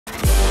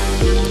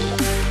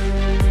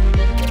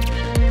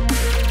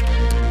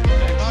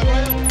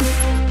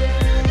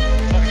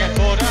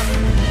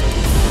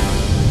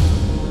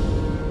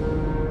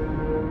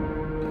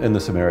In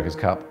this America's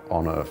Cup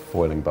on a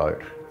foiling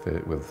boat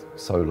with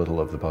so little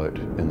of the boat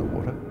in the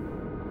water,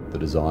 the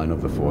design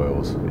of the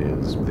foils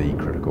is the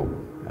critical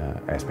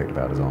aspect of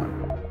our design.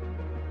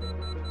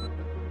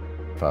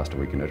 The faster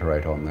we can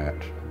iterate on that,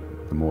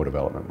 the more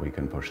development we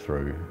can push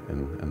through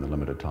in the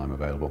limited time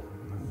available,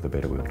 the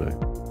better we'll do.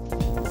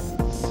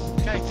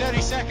 Okay,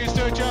 30 seconds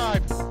to a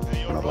jibe.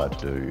 We're not allowed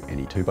to do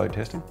any two-boat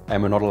testing,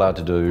 and we're not allowed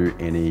to do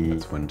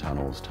any wind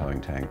tunnels,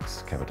 towing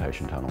tanks,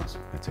 cavitation tunnels,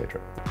 etc.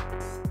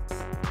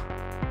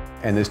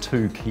 And there's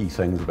two key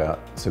things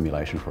about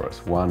simulation for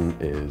us. One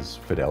is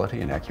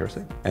fidelity and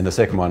accuracy, and the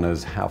second one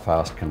is how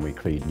fast can we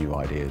feed new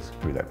ideas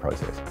through that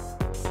process.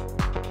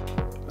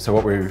 So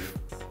what we've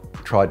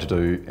tried to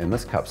do in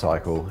this cup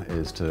cycle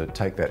is to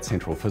take that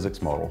central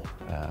physics model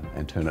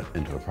and turn it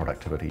into a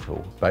productivity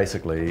tool,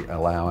 basically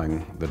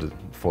allowing the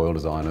foil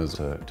designers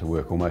to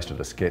work almost at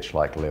a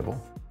sketch-like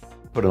level,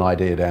 put an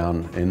idea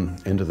down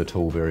into the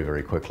tool very,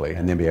 very quickly,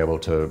 and then be able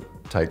to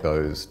take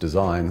those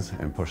designs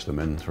and push them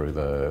in through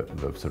the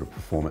sort of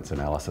performance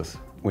analysis.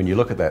 When you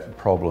look at that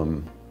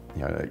problem,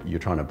 you know, you're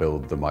trying to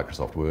build the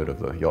Microsoft Word of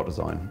the yacht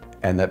design,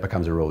 and that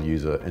becomes a real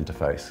user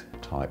interface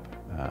type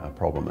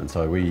problem. And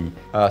so we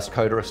asked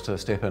Coderus to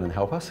step in and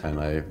help us, and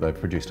they've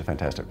produced a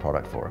fantastic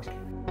product for us.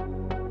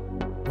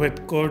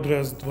 With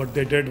Coderus, what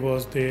they did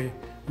was they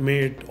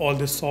made all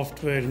this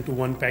software into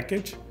one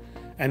package,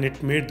 and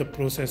it made the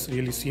process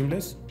really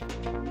seamless.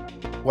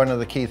 One of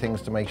the key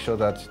things to make sure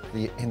that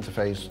the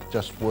interface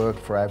just worked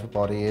for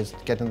everybody is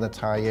getting the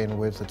tie-in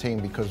with the team,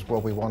 because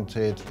what we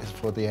wanted is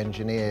for the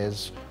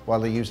engineers, while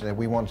they're using it,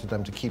 we wanted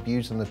them to keep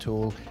using the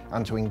tool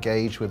and to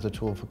engage with the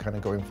tool for kind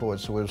of going forward.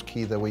 So it was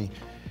key that we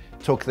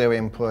took their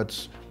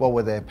inputs, what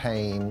were their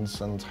pains,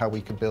 and how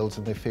we could build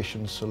an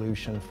efficient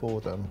solution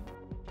for them.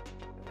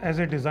 As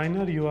a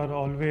designer, you are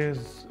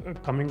always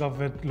coming up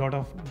with lot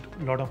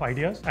of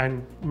ideas,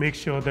 and make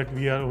sure that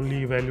we are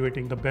only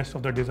evaluating the best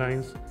of the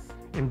designs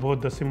in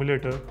both the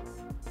simulator,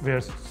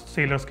 where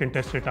sailors can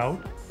test it out,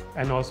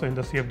 and also in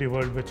the CFD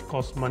world, which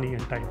costs money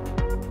and time.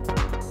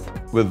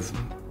 With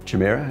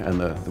Chimera and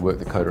the work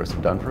that Coderus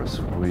have done for us,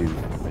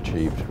 we've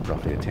achieved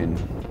roughly a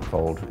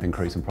 10-fold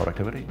increase in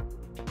productivity.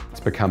 It's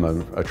become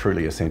a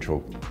truly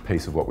essential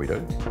piece of what we do.